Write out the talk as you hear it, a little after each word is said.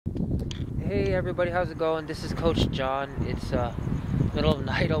Hey everybody, how's it going? This is Coach John. It's middle of the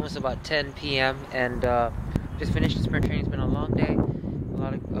night, almost about 10 p.m. and just finished sprint training. It's been a long day, a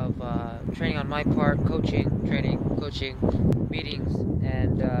lot of training on my part, coaching, meetings,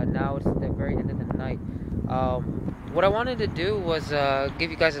 and now it's the very end of the night. What I wanted to do was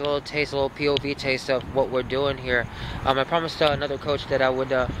give you guys a little taste, a little POV taste of what we're doing here. I promised another coach that I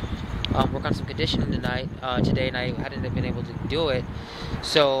would work on some conditioning today, and I hadn't been able to do it.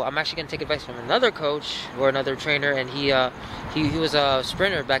 So I'm actually going to take advice from another coach or another trainer, and he was a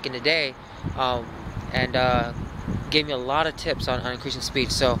sprinter back in the day, and gave me a lot of tips on increasing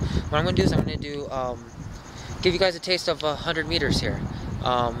speed. So what I'm going to do is I'm going to give you guys a taste of 100 meters here.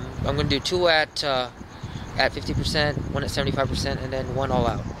 I'm going to do 2 at 50%, 1 at 75%, and then 1 all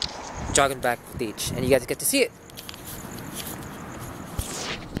out, jogging back with each, and you guys get to see it.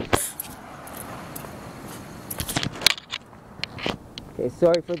 Okay,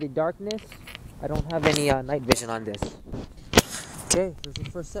 sorry for the darkness. I don't have any night vision on this. Okay, here's the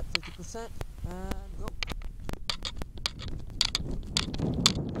first set, 50%, and go.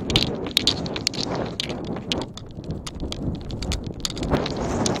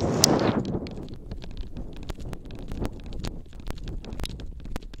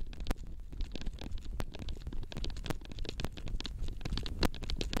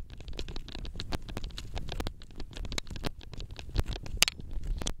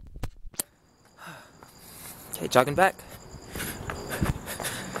 Okay, jogging back.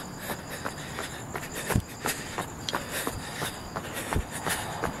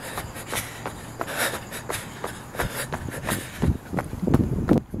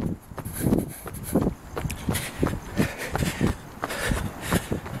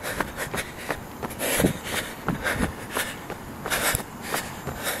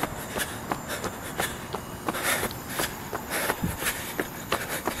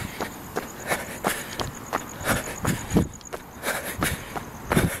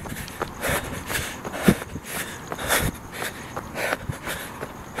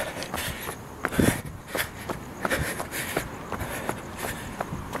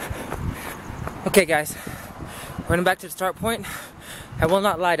 Okay guys, running back to the start point. I will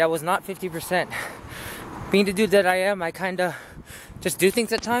not lie, that was not 50%. Being the dude that I am, I kinda just do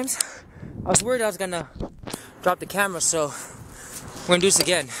things at times. I was worried I was gonna drop the camera, so we're gonna do this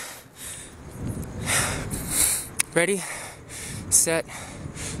again. Ready, set,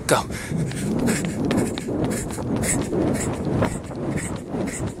 go.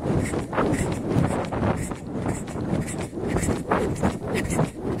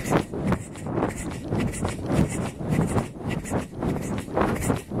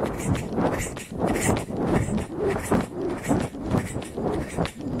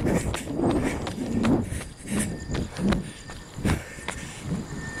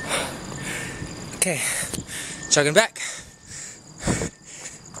 Okay, jogging back.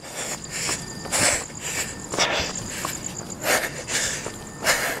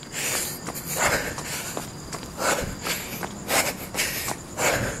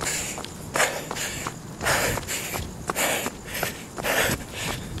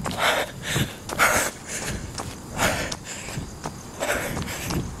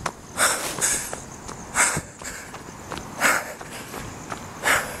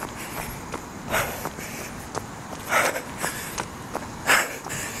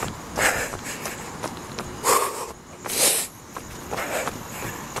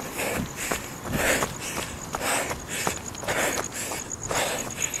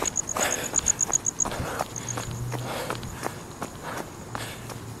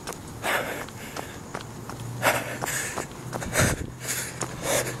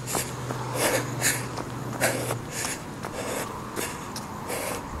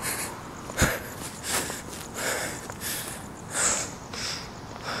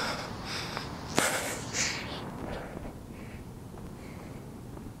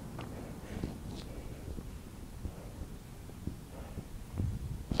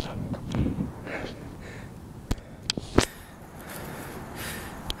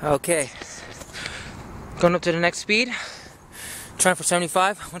 Okay, going up to the next speed, trying for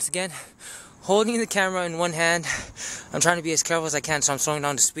 75, once again, holding the camera in one hand. I'm trying to be as careful as I can, so I'm slowing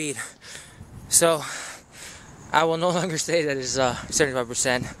down the speed. So, I will no longer say that it's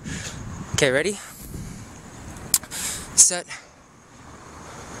 75%. Okay, ready? Set.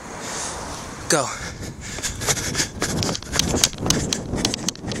 Go.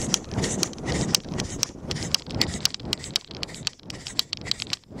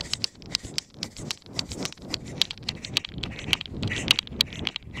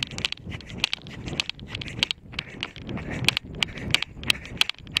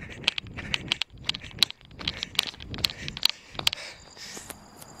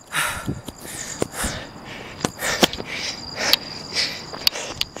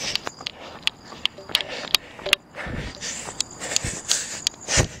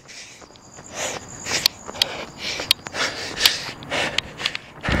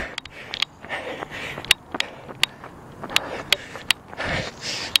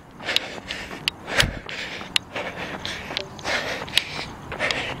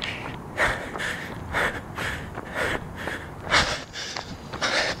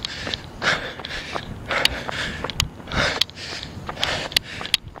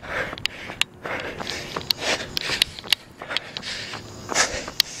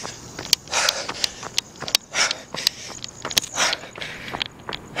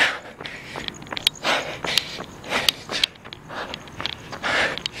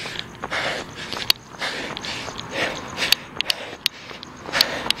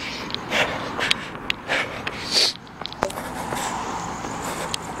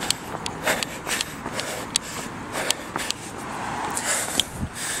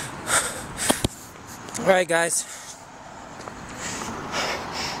 Alright guys,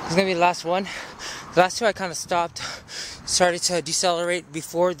 this is gonna be the last one. The last two I kind of stopped, started to decelerate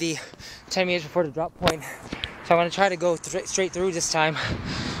before the 10 meters before the drop point. So I'm gonna try to go straight through this time.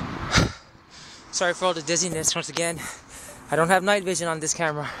 Sorry for all the dizziness once again. I don't have night vision on this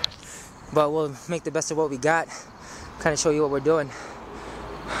camera, but we'll make the best of what we got. Kind of show you what we're doing.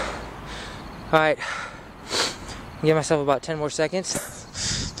 Alright, give myself about 10 more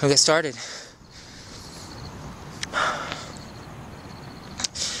seconds. We'll get started.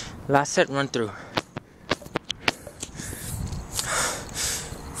 Last set run through.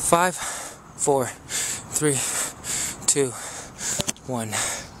 5, 4, 3, 2, 1,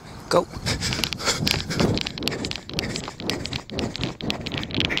 go.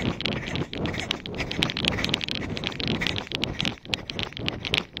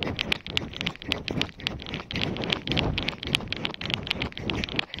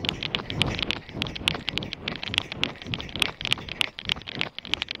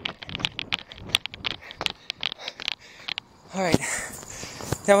 Alright,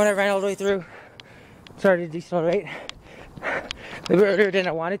 that one I ran all the way through, started to decelerate a bit earlier than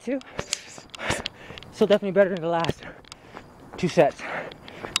I wanted to. Still definitely better than the last 2 sets.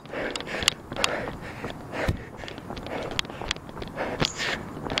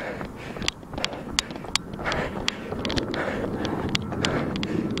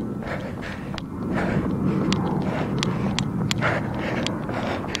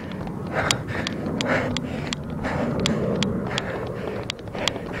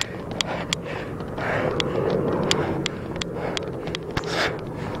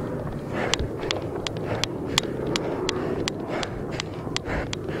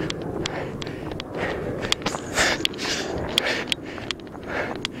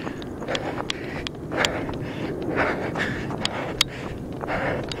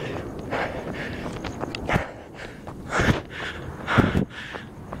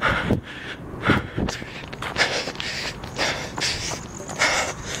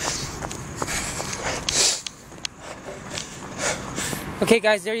 Okay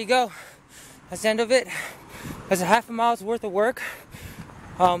guys, there you go. That's the end of it. That's a half a mile's worth of work.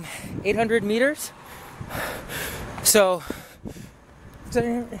 800 meters. So,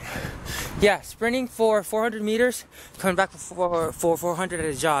 yeah, sprinting for 400 meters, coming back for 400 at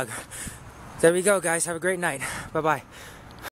a jog. There we go guys, have a great night. Bye-bye.